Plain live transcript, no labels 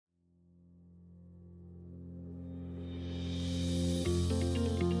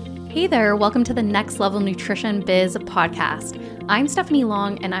Hey there, welcome to the Next Level Nutrition Biz podcast. I'm Stephanie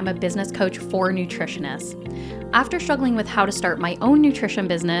Long and I'm a business coach for nutritionists. After struggling with how to start my own nutrition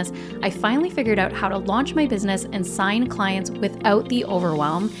business, I finally figured out how to launch my business and sign clients without the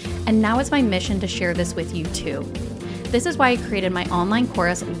overwhelm, and now it's my mission to share this with you too. This is why I created my online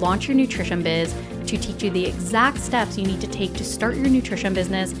course, Launch Your Nutrition Biz, to teach you the exact steps you need to take to start your nutrition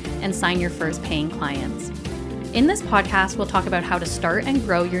business and sign your first paying clients. In this podcast, we'll talk about how to start and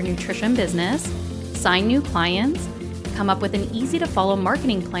grow your nutrition business, sign new clients, come up with an easy-to-follow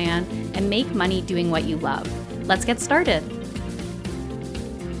marketing plan, and make money doing what you love. Let's get started.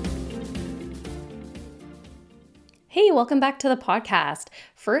 Hey, welcome back to the podcast.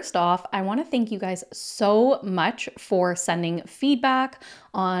 First off, I want to thank you guys so much for sending feedback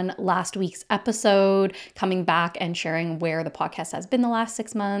on last week's episode, coming back and sharing where the podcast has been the last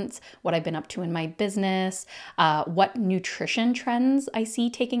 6 months, what I've been up to in my business, what nutrition trends I see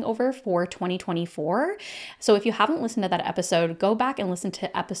taking over for 2024. So if you haven't listened to that episode, go back and listen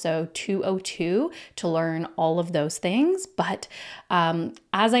to episode 202 to learn all of those things. But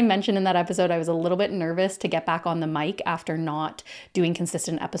as I mentioned in that episode, I was a little bit nervous to get back on the mic after not doing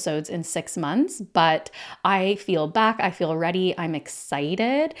consistent episodes in 6 months, but I feel back. I feel ready. I'm excited.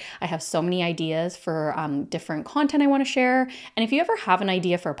 I have so many ideas for different content I want to share. And if you ever have an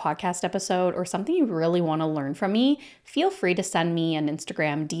idea for a podcast episode or something you really want to learn from me, feel free to send me an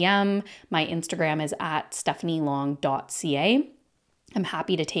Instagram DM. My Instagram is at stephanielong.ca. I'm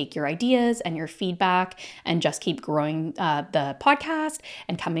happy to take your ideas and your feedback and just keep growing the podcast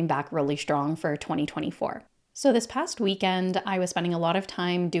and coming back really strong for 2024. So this past weekend, I was spending a lot of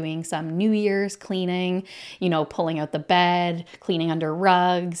time doing some New Year's cleaning, pulling out the bed, cleaning under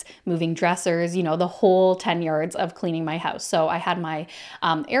rugs, moving dressers, the whole 10 yards of cleaning my house. So I had my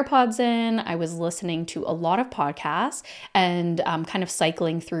AirPods in, I was listening to a lot of podcasts and kind of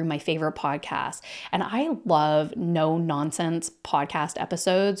cycling through my favorite podcasts. And I love no nonsense podcast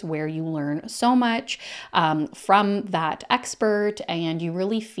episodes where you learn so much from that expert and you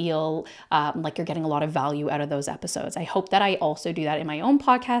really feel like you're getting a lot of value out of those episodes. I hope that I also do that in my own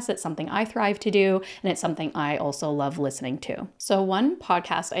podcast. It's something I thrive to do, and it's something I also love listening to. So one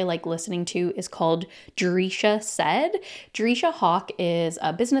podcast I like listening to is called Jerisha Said. Jerisha Hawk is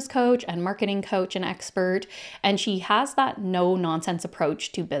a business coach and marketing coach and expert, and she has that no nonsense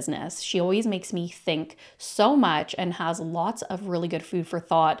approach to business. She always makes me think so much and has lots of really good food for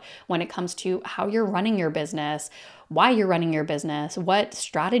thought when it comes to how you're running your business, why you're running your business, what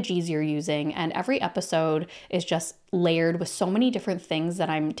strategies you're using, and every episode is just layered with so many different things that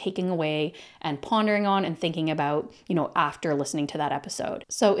I'm taking away and pondering on and thinking about, after listening to that episode.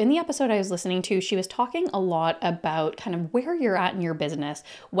 So in the episode I was listening to, she was talking a lot about kind of where you're at in your business,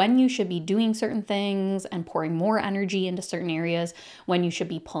 when you should be doing certain things and pouring more energy into certain areas, when you should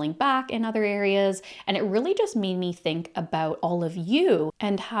be pulling back in other areas. And it really just made me think about all of you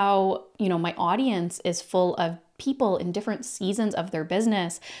and how, my audience is full of people in different seasons of their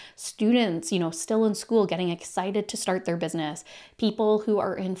business, students, still in school getting excited to start their business, people who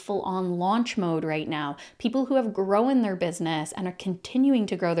are in full-on launch mode right now, people who have grown their business and are continuing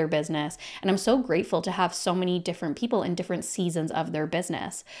to grow their business. And I'm so grateful to have so many different people in different seasons of their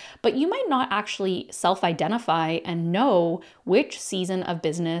business. But you might not actually self-identify and know which season of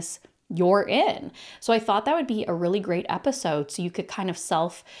business you're in. So I thought that would be a really great episode so you could kind of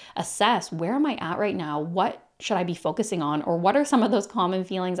self-assess, where am I at right now? What should I be focusing on? Or what are some of those common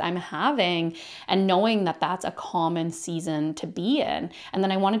feelings I'm having? And knowing that that's a common season to be in. And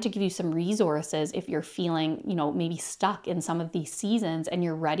then I wanted to give you some resources if you're feeling, maybe stuck in some of these seasons and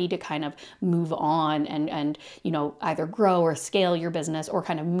you're ready to kind of move on and either grow or scale your business or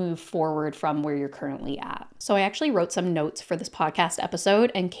kind of move forward from where you're currently at. So I actually wrote some notes for this podcast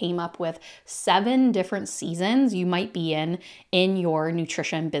episode and came up with 7 different seasons you might be in your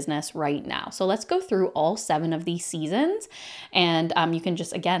nutrition business right now. So let's go through all 7 of these seasons, and you can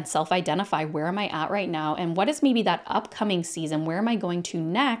just, again, self-identify, where am I at right now, and what is maybe that upcoming season, where am I going to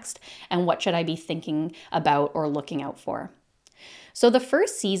next, and what should I be thinking about or looking out for. So the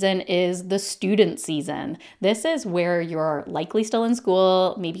first season is the student season. This is where you're likely still in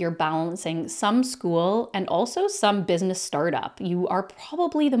school, maybe you're balancing some school and also some business startup. You are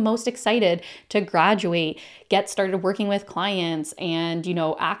probably the most excited to graduate, get started working with clients and,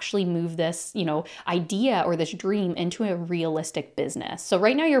 actually move this, idea or this dream into a realistic business. So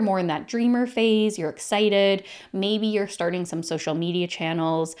right now you're more in that dreamer phase, you're excited, maybe you're starting some social media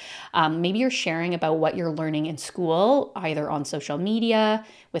channels, maybe you're sharing about what you're learning in school, either on social media,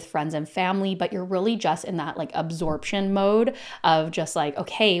 with friends and family, but you're really just in that absorption mode of just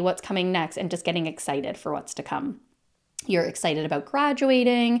okay, what's coming next, and just getting excited for what's to come. You're excited about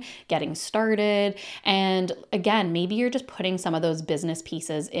graduating, getting started. And again, maybe you're just putting some of those business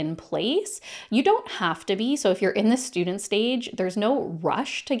pieces in place. You don't have to be. So if you're in the student stage, there's no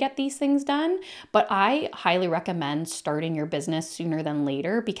rush to get these things done. But I highly recommend starting your business sooner than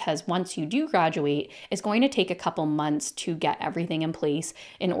later, because once you do graduate, it's going to take a couple months to get everything in place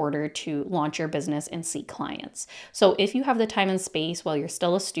in order to launch your business and see clients. So if you have the time and space while you're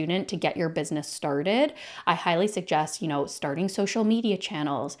still a student to get your business started, I highly suggest, starting social media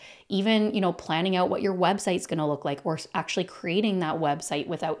channels, even, planning out what your website's going to look like, or actually creating that website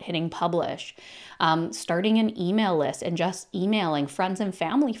without hitting publish, starting an email list and just emailing friends and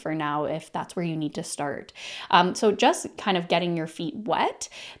family for now, if that's where you need to start. So just kind of getting your feet wet,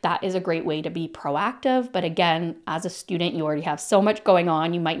 that is a great way to be proactive. But again, as a student, you already have so much going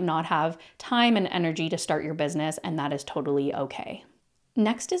on. You might not have time and energy to start your business, and that is totally okay.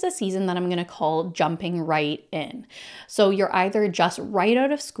 Next is a season that I'm going to call jumping right in. So you're either just right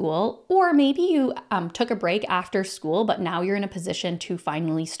out of school, or maybe you took a break after school, but now you're in a position to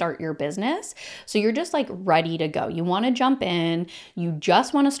finally start your business. So you're just like ready to go. You want to jump in. You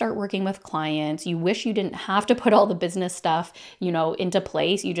just want to start working with clients. You wish you didn't have to put all the business stuff, into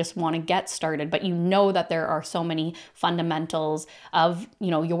place. You just want to get started, but you know that there are so many fundamentals of,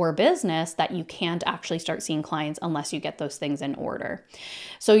 your business that you can't actually start seeing clients unless you get those things in order.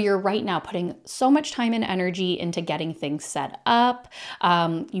 So you're right now putting so much time and energy into getting things set up.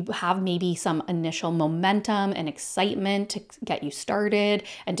 You have maybe some initial momentum and excitement to get you started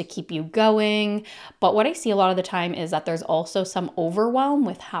and to keep you going. But what I see a lot of the time is that there's also some overwhelm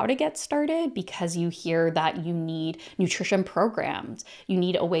with how to get started, because you hear that you need nutrition programs. You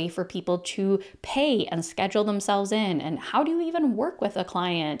need a way for people to pay and schedule themselves in. And how do you even work with a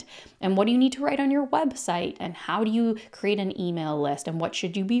client? And what do you need to write on your website? And how do you create an email list? And what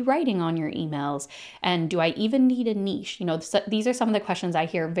should you be writing on your emails? And do I even need a niche? These are some of the questions I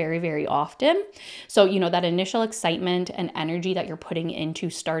hear very, very often. So, that initial excitement and energy that you're putting into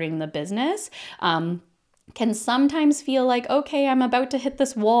starting the business, can sometimes feel like, okay, I'm about to hit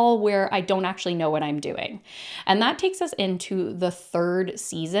this wall where I don't actually know what I'm doing. And that takes us into the third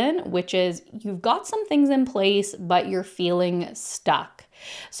season, which is you've got some things in place, but you're feeling stuck.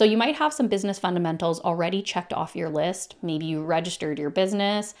 So you might have some business fundamentals already checked off your list. Maybe you registered your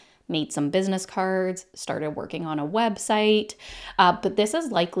business, made some business cards, started working on a website. But this is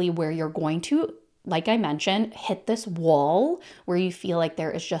likely where you're going to, like I mentioned, hit this wall where you feel like there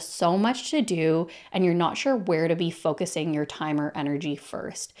is just so much to do and you're not sure where to be focusing your time or energy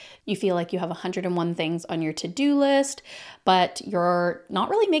first. You feel like you have 101 things on your to-do list, but you're not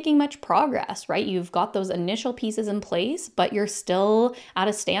really making much progress, right? You've got those initial pieces in place, but you're still at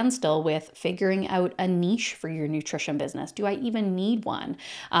a standstill with figuring out a niche for your nutrition business. Do I even need one?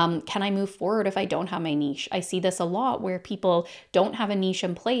 Can I move forward if I don't have my niche? I see this a lot where people don't have a niche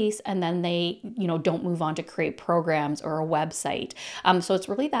in place and then they, don't move on to create programs or a website. So it's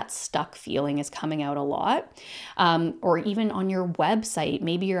really that stuck feeling is coming out a lot. Or even on your website,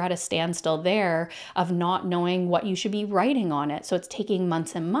 maybe you're at a standstill there of not knowing what you should be writing on it. So it's taking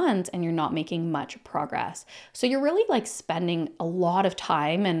months and months and you're not making much progress. So you're really like spending a lot of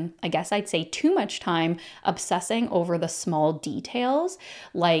time, and I guess I'd say too much time, obsessing over the small details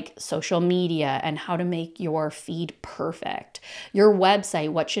like social media and how to make your feed perfect. Your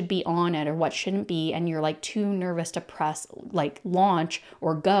website, what should be on it or what shouldn't be, and you're like too nervous to press like launch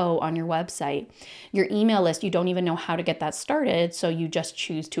or go on your website. Your email list, you don't even know how to get that started, so you just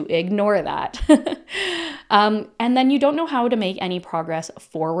choose to ignore that. And then you don't know how to make any progress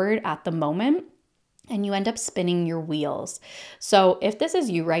forward at the moment, and you end up spinning your wheels. So if this is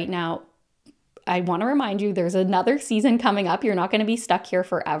you right now, I want to remind you there's another season coming up. You're not going to be stuck here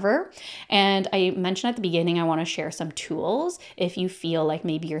forever. And I mentioned at the beginning, I want to share some tools if you feel like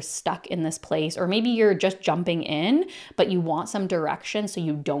maybe you're stuck in this place, or maybe you're just jumping in, but you want some direction so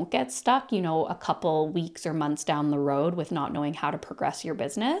you don't get stuck, a couple weeks or months down the road with not knowing how to progress your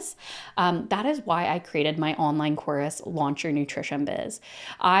business. That is why I created my online course, Launch Your Nutrition Biz.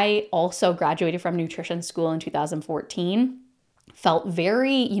 I also graduated from nutrition school in 2014. Felt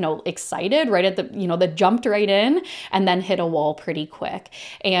very, excited right at that jumped right in and then hit a wall pretty quick.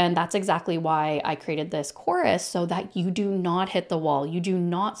 And that's exactly why I created this course, so that you do not hit the wall. You do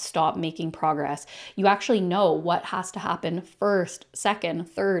not stop making progress. You actually know what has to happen first, second,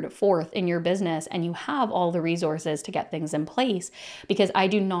 third, fourth in your business, and you have all the resources to get things in place, because I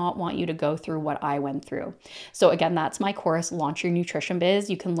do not want you to go through what I went through. So again, that's my course, Launch Your Nutrition Biz.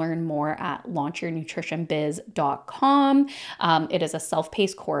 You can learn more at launchyournutritionbiz.com. It is a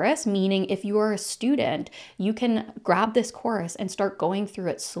self-paced course, meaning if you are a student, you can grab this course and start going through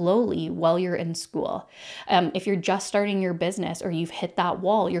it slowly while you're in school. If you're just starting your business or you've hit that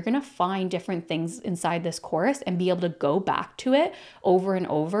wall, you're going to find different things inside this course and be able to go back to it over and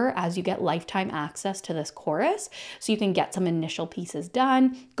over as you get lifetime access to this course. So you can get some initial pieces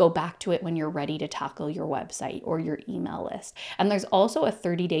done, go back to it when you're ready to tackle your website or your email list. And there's also a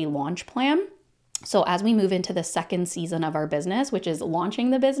 30-day launch plan. So as we move into the second season of our business, which is launching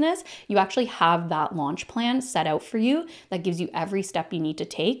the business, you actually have that launch plan set out for you that gives you every step you need to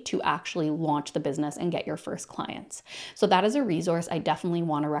take to actually launch the business and get your first clients. So that is a resource I definitely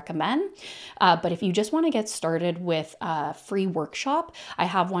want to recommend. But if you just want to get started with a free workshop, I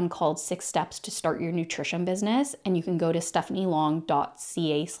have one called 6 Steps to Start Your Nutrition Business. And you can go to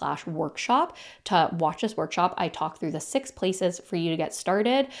stephanielong.ca/workshop to watch this workshop. I talk through the 6 places for you to get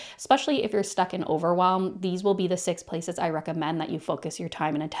started, especially if you're stuck in overwhelm. These will be the 6 places I recommend that you focus your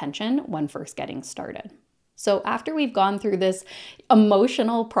time and attention when first getting started. So after we've gone through this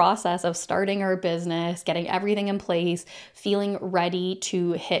emotional process of starting our business, getting everything in place, feeling ready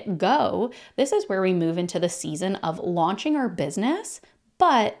to hit go, this is where we move into the season of launching our business,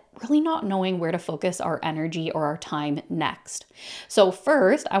 but really not knowing where to focus our energy or our time next. So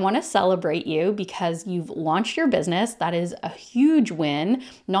first, I want to celebrate you because you've launched your business. That is a huge win.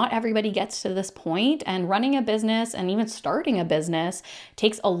 Not everybody gets to this point, and running a business and even starting a business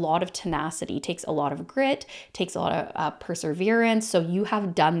takes a lot of tenacity, takes a lot of grit, takes a lot of perseverance. So you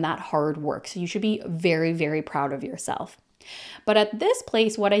have done that hard work. So you should be very, very proud of yourself. But at this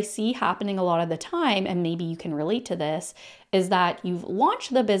place, what I see happening a lot of the time, and maybe you can relate to this, is that you've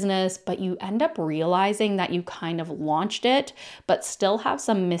launched the business, but you end up realizing that you kind of launched it, but still have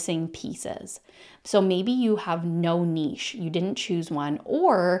some missing pieces. So maybe you have no niche, you didn't choose one,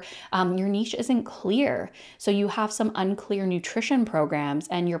 or your niche isn't clear. So you have some unclear nutrition programs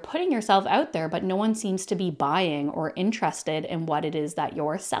and you're putting yourself out there, but no one seems to be buying or interested in what it is that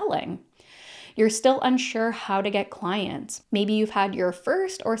you're selling. You're still unsure how to get clients. Maybe you've had your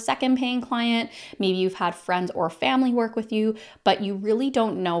first or second paying client. Maybe you've had friends or family work with you, but you really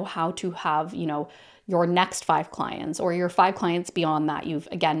don't know how to have, your next 5 clients or your 5 clients beyond that. You've,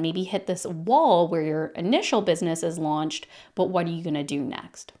 again, maybe hit this wall where your initial business is launched, but what are you going to do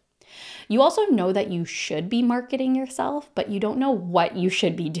next? You also know that you should be marketing yourself, but you don't know what you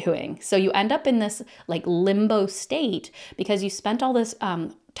should be doing. So you end up in this limbo state because you spent all this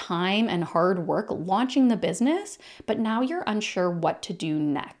time and hard work launching the business, but now you're unsure what to do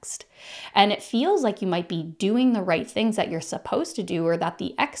next. And it feels like you might be doing the right things that you're supposed to do or that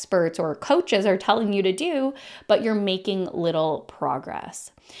the experts or coaches are telling you to do, but you're making little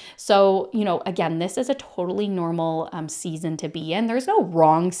progress. So, again, this is a totally normal season to be in. There's no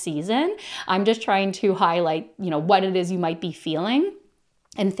wrong season. I'm just trying to highlight, what it is you might be feeling.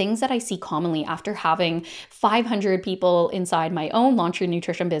 And things that I see commonly after having 500 people inside my own Launch Your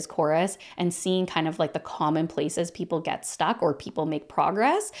Nutrition Biz course and seeing kind of the common places people get stuck or people make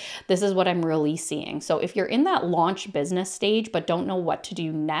progress, this is what I'm really seeing. So if you're in that launch business stage but don't know what to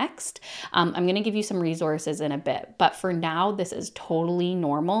do next, I'm going to give you some resources in a bit. But for now, this is totally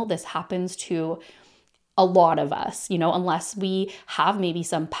normal. This happens to a lot of us, unless we have maybe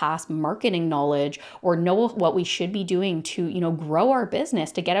some past marketing knowledge or know what we should be doing to, grow our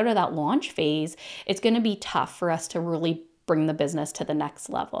business, to get out of that launch phase, it's going to be tough for us to really bring the business to the next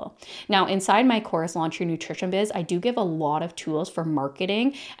level. Now, inside my course, Launch Your Nutrition Biz, I do give a lot of tools for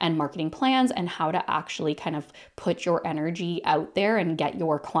marketing and marketing plans and how to actually kind of put your energy out there and get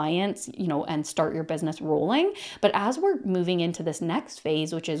your clients, and start your business rolling. But as we're moving into this next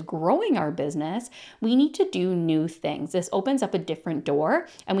phase, which is growing our business, we need to do new things. This opens up a different door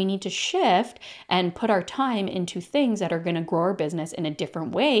and we need to shift and put our time into things that are going to grow our business in a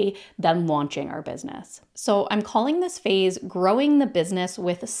different way than launching our business. So I'm calling this phase growing the business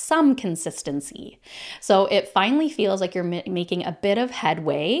with some consistency. So it finally feels like you're making a bit of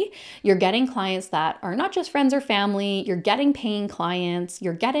headway. You're getting clients that are not just friends or family. You're getting paying clients.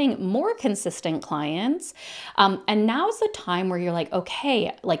 You're getting more consistent clients. And now is the time where you're like,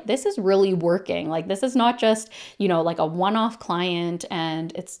 okay, this is really working. This is not just, a one-off client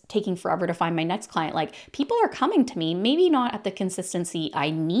and it's taking forever to find my next client. People are coming to me, maybe not at the consistency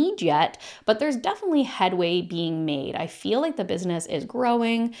I need yet, but there's definitely headway being made. I feel like the business is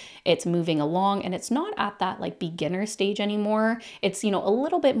growing, it's moving along, and it's not at that beginner stage anymore. It's, a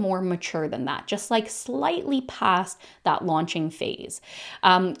little bit more mature than that, just slightly past that launching phase.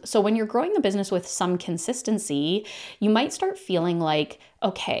 So when you're growing the business with some consistency, you might start feeling like,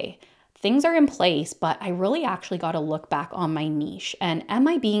 okay, things are in place, but I really actually got to look back on my niche. And am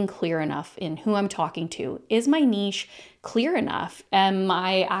I being clear enough in who I'm talking to? Is my niche clear enough? Am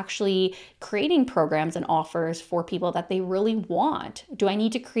I actually creating programs and offers for people that they really want? Do I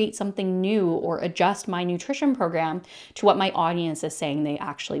need to create something new or adjust my nutrition program to what my audience is saying they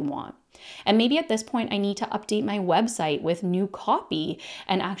actually want? And maybe at this point, I need to update my website with new copy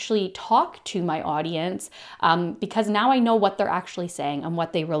and actually talk to my audience because now I know what they're actually saying and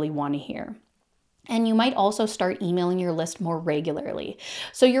what they really want to hear. And you might also start emailing your list more regularly.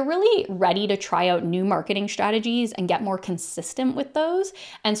 So you're really ready to try out new marketing strategies and get more consistent with those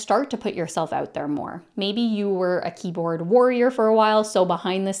and start to put yourself out there more. Maybe you were a keyboard warrior for a while, so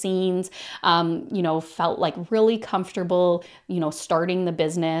behind the scenes, felt like really comfortable, starting the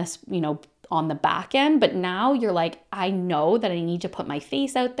business, on the back end, but now you're like, I know that I need to put my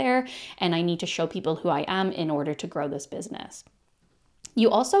face out there and I need to show people who I am in order to grow this business. You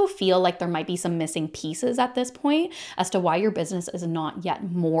also feel like there might be some missing pieces at this point as to why your business is not yet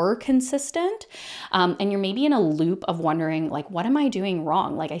more consistent. And you're maybe in a loop of wondering, like, what am I doing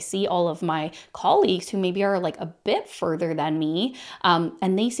wrong? Like, I see all of my colleagues who maybe are like a bit further than me,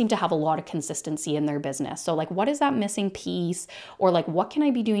 and they seem to have a lot of consistency in their business. So like, what is that missing piece? Or like, what can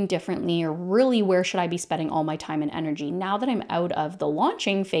I be doing differently? Or really, where should I be spending all my time and energy? Now that I'm out of the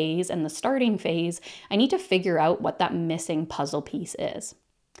launching phase and the starting phase, I need to figure out what that missing puzzle piece is.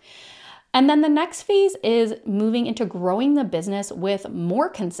 And then the next phase is moving into growing the business with more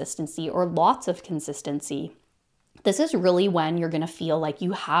consistency or lots of consistency. This is really when you're going to feel like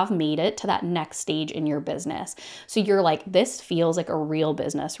you have made it to that next stage in your business. So you're like, this feels like a real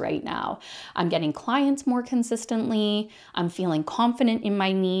business right now. I'm getting clients more consistently. I'm feeling confident in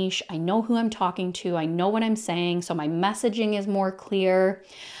my niche. I know who I'm talking to. I know what I'm saying. So my messaging is more clear.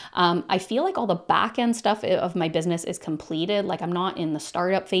 I feel like all the back end stuff of my business is completed. Like I'm not in the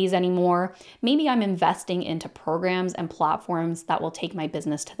startup phase anymore. Maybe I'm investing into programs and platforms that will take my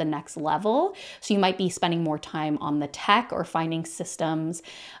business to the next level. So you might be spending more time on the tech or finding systems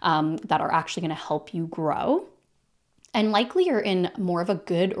that are actually going to help you grow. And likely you're in more of a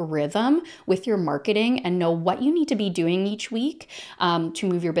good rhythm with your marketing and know what you need to be doing each week to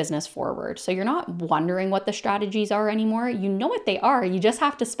move your business forward. So you're not wondering what the strategies are anymore. You know what they are. You just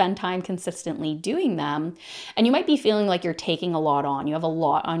have to spend time consistently doing them. And you might be feeling like you're taking a lot on. You have a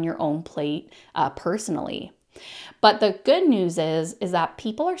lot on your own plate personally. But the good news is that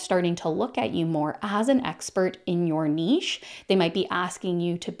people are starting to look at you more as an expert in your niche. They might be asking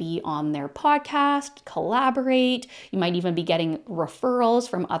you to be on their podcast, collaborate. You might even be getting referrals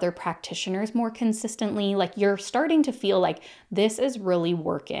from other practitioners more consistently. Like you're starting to feel like this is really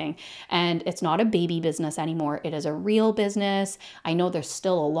working and it's not a baby business anymore. It is a real business. I know there's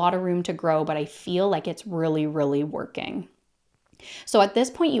still a lot of room to grow, but I feel like it's really, really working. So at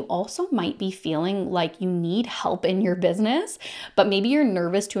this point, you also might be feeling like you need help in your business, but maybe you're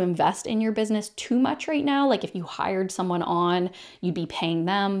nervous to invest in your business too much right now. Like if you hired someone on, you'd be paying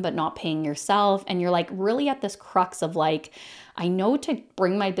them, but not paying yourself. And you're like really at this crux of like, I know to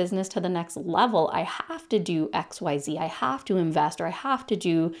bring my business to the next level, I have to do X, Y, Z. I have to invest or I have to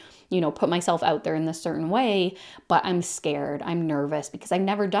do, put myself out there in this certain way, but I'm scared. I'm nervous because I've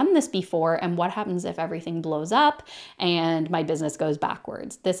never done this before. And what happens if everything blows up and my business goes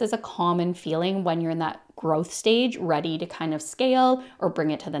backwards? This is a common feeling when you're in that growth stage, ready to kind of scale or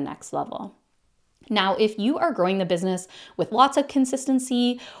bring it to the next level. Now, if you are growing the business with lots of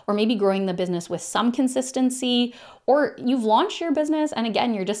consistency, or maybe growing the business with some consistency, or you've launched your business and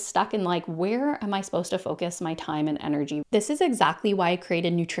again, you're just stuck in like, where am I supposed to focus my time and energy? This is exactly why I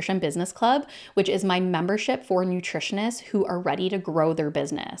created Nutrition Business Club, which is my membership for nutritionists who are ready to grow their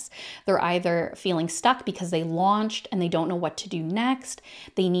business. They're either feeling stuck because they launched and they don't know what to do next.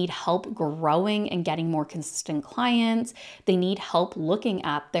 They need help growing and getting more consistent clients. They need help looking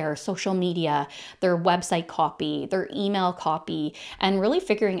at their social media, their website copy, their email copy, and really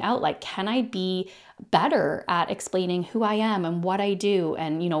figuring out like, can I be better at explaining who I am and what I do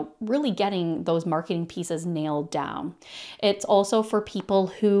and, really getting those marketing pieces nailed down. It's also for people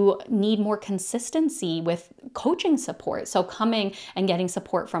who need more consistency with coaching support. So coming and getting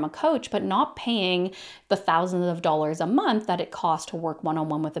support from a coach, but not paying the thousands of dollars a month that it costs to work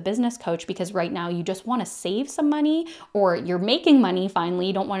one-on-one with a business coach, because right now you just want to save some money or you're making money finally.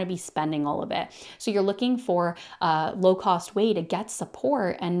 You don't want to be spending all of it. So you're looking for a low-cost way to get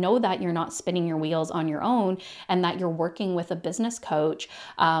support and know that you're not spinning your wheels on your own, and that you're working with a business coach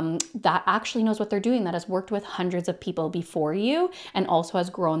that actually knows what they're doing, that has worked with hundreds of people before you and also has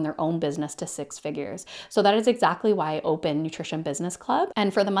grown their own business to 6 figures. So that is exactly why I opened Nutrition Business Club.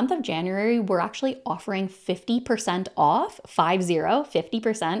 And for the month of January, we're actually offering 50% off,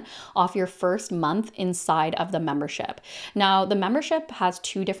 50% off your first month inside of the membership. Now, the membership has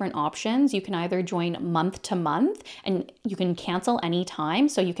 2 different options. You can either join month to month and you can cancel anytime.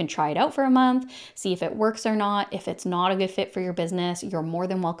 So you can try it out for a month, see if it works or not. If it's not a good fit for your business, you're more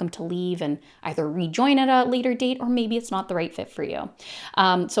than welcome to leave and either rejoin at a later date, or maybe it's not the right fit for you.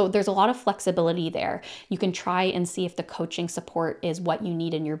 So there's a lot of flexibility there. You can try and see if the coaching support is what you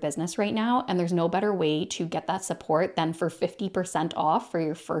need in your business right now. And there's no better way to get that support than for 50% off for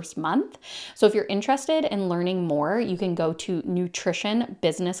your first month. So if you're interested in learning more, you can go to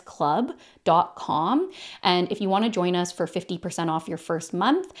nutritionbusinessclub.com. And if you want to join us for 50% off your first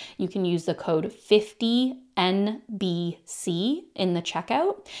month, you can use the code 50NBC in the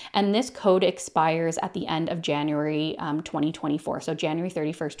checkout. And this code expires at the end of January 2024. So January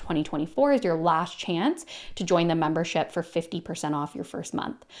 31st, 2024 is your last chance to join the membership for 50% off your first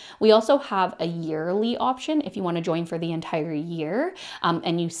month. We also have a yearly option if you want to join for the entire year,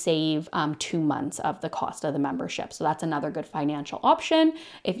 and you save 2 months of the cost of the membership. So that's another good financial option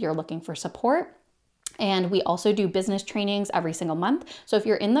if you're looking for support. And we also do business trainings every single month. So if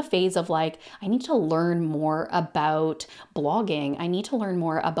you're in the phase of like, I need to learn more about blogging, I need to learn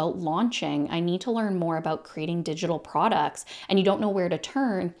more about launching, I need to learn more about creating digital products, and you don't know where to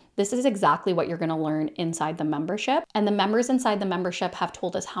turn, this is exactly what you're going to learn inside the membership. And the members inside the membership have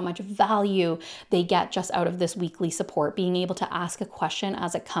told us how much value they get just out of this weekly support, being able to ask a question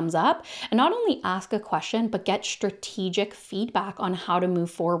as it comes up, and not only ask a question, but get strategic feedback on how to move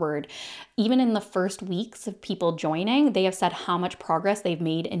forward. Even in the first weeks of people joining, they have said how much progress they've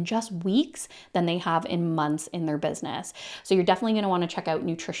made in just weeks than they have in months in their business. So you're definitely going to want to check out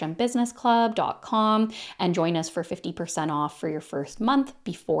nutritionbusinessclub.com and join us for 50% off for your first month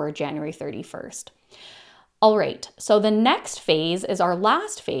before January 31st. All right, so the next phase is our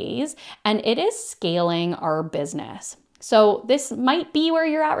last phase, and it is scaling our business. So this might be where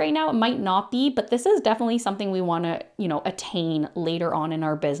you're at right now. It might not be, but this is definitely something we want to, attain later on in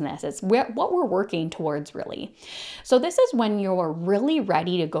our business. It's what we're working towards, really. So this is when you're really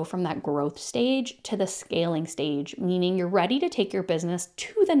ready to go from that growth stage to the scaling stage, meaning you're ready to take your business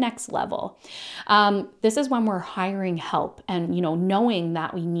to the next level. This is when we're hiring help and, knowing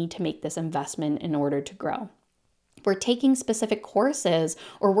that we need to make this investment in order to grow. We're taking specific courses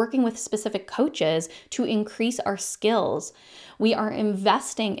or working with specific coaches to increase our skills. We are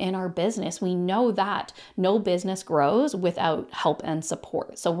investing in our business. We know that no business grows without help and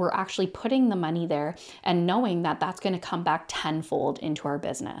support. So we're actually putting the money there and knowing that that's going to come back tenfold into our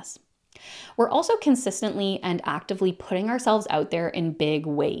business. We're also consistently and actively putting ourselves out there in big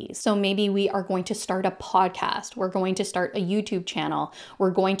ways. So maybe we are going to start a podcast. We're going to start a YouTube channel.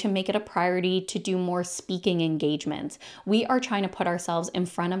 We're going to make it a priority to do more speaking engagements. We are trying to put ourselves in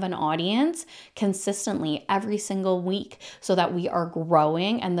front of an audience consistently every single week so that we are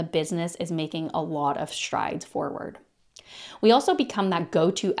growing and the business is making a lot of strides forward. We also become that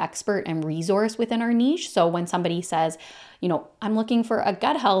go-to expert and resource within our niche. So when somebody says, I'm looking for a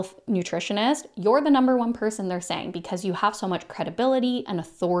gut health nutritionist, you're the number one person they're saying because you have so much credibility and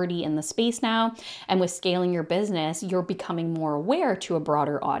authority in the space now. And with scaling your business, you're becoming more aware to a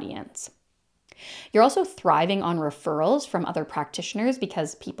broader audience. You're also thriving on referrals from other practitioners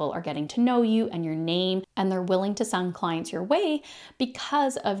because people are getting to know you and your name, and they're willing to send clients your way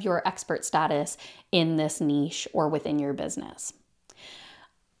because of your expert status in this niche or within your business.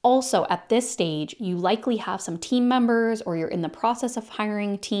 Also, at this stage, you likely have some team members or you're in the process of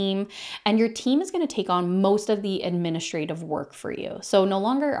hiring a team, and your team is going to take on most of the administrative work for you. So no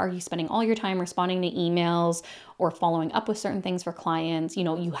longer are you spending all your time responding to emails or following up with certain things for clients.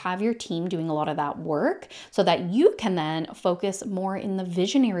 You have your team doing a lot of that work so that you can then focus more in the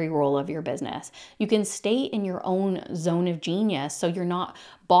visionary role of your business. You can stay in your own zone of genius so you're not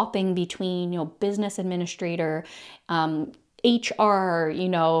bopping between, business administrator, HR,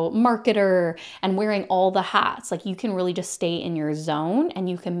 marketer, and wearing all the hats. Like you can really just stay in your zone and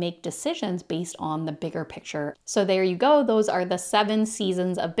you can make decisions based on the bigger picture. So there you go. Those are the 7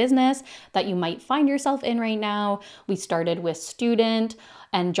 seasons of business that you might find yourself in right now. We started with student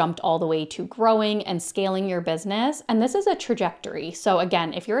and jumped all the way to growing and scaling your business. And this is a trajectory. So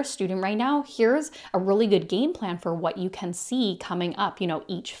again, if you're a student right now, here's a really good game plan for what you can see coming up,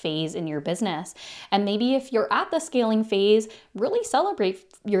 each phase in your business. And maybe if you're at the scaling phase, really celebrate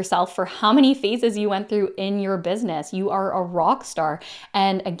yourself for how many phases you went through in your business. You are a rock star.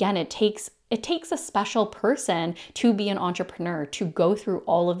 And again, it takes It takes a special person to be an entrepreneur, to go through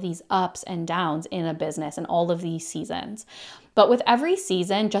all of these ups and downs in a business and all of these seasons. But with every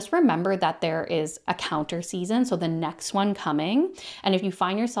season, just remember that there is a counter season, so the next one coming. And if you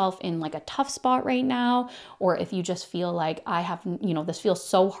find yourself in like a tough spot right now, or if you just feel like this feels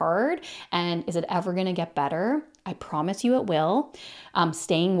so hard and is it ever going to get better? I promise you it will.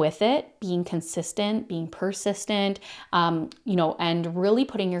 Staying with it, being consistent, being persistent, and really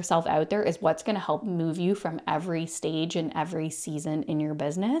putting yourself out there is what's going to help move you from every stage and every season in your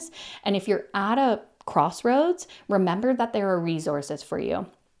business. And if you're at a crossroads, remember that there are resources for you.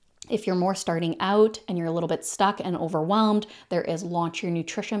 If you're more starting out and you're a little bit stuck and overwhelmed, there is Launch Your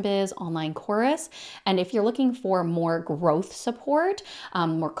Nutrition Biz online course. And if you're looking for more growth support,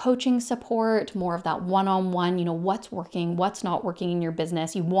 more coaching support, more of that one-on-one, what's working, what's not working in your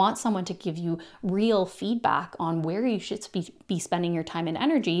business, you want someone to give you real feedback on where you should be spending your time and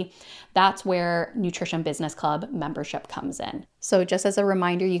energy, that's where Nutrition Business Club membership comes in. So just as a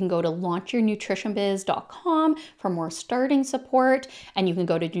reminder, you can go to launchyournutritionbiz.com for more starting support, and you can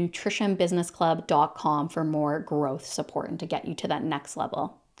go to nutritionbusinessclub.com for more growth support and to get you to that next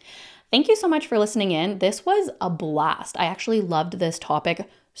level. Thank you so much for listening in. This was a blast. I actually loved this topic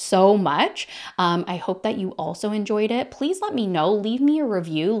so much. I hope that you also enjoyed it. Please let me know. Leave me a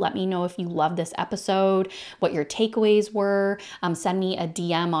review. Let me know if you loved this episode, what your takeaways were. Send me a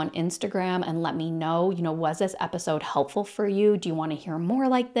DM on Instagram and let me know, was this episode helpful for you? Do you want to hear more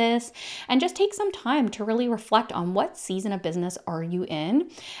like this? And just take some time to really reflect on what season of business are you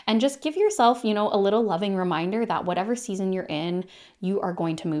in, and just give yourself, a little loving reminder that whatever season you're in, you are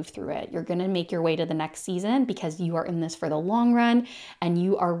going to move through it. You're going to make your way to the next season because you are in this for the long run and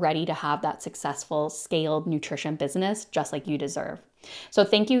you are ready to have that successful scaled nutrition business just like you deserve. So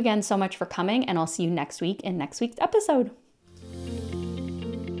thank you again so much for coming, and I'll see you next week in next week's episode.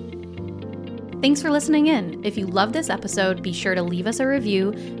 Thanks for listening in. If you love this episode, be sure to leave us a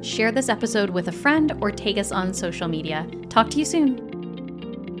review, share this episode with a friend, or tag us on social media. Talk to you soon.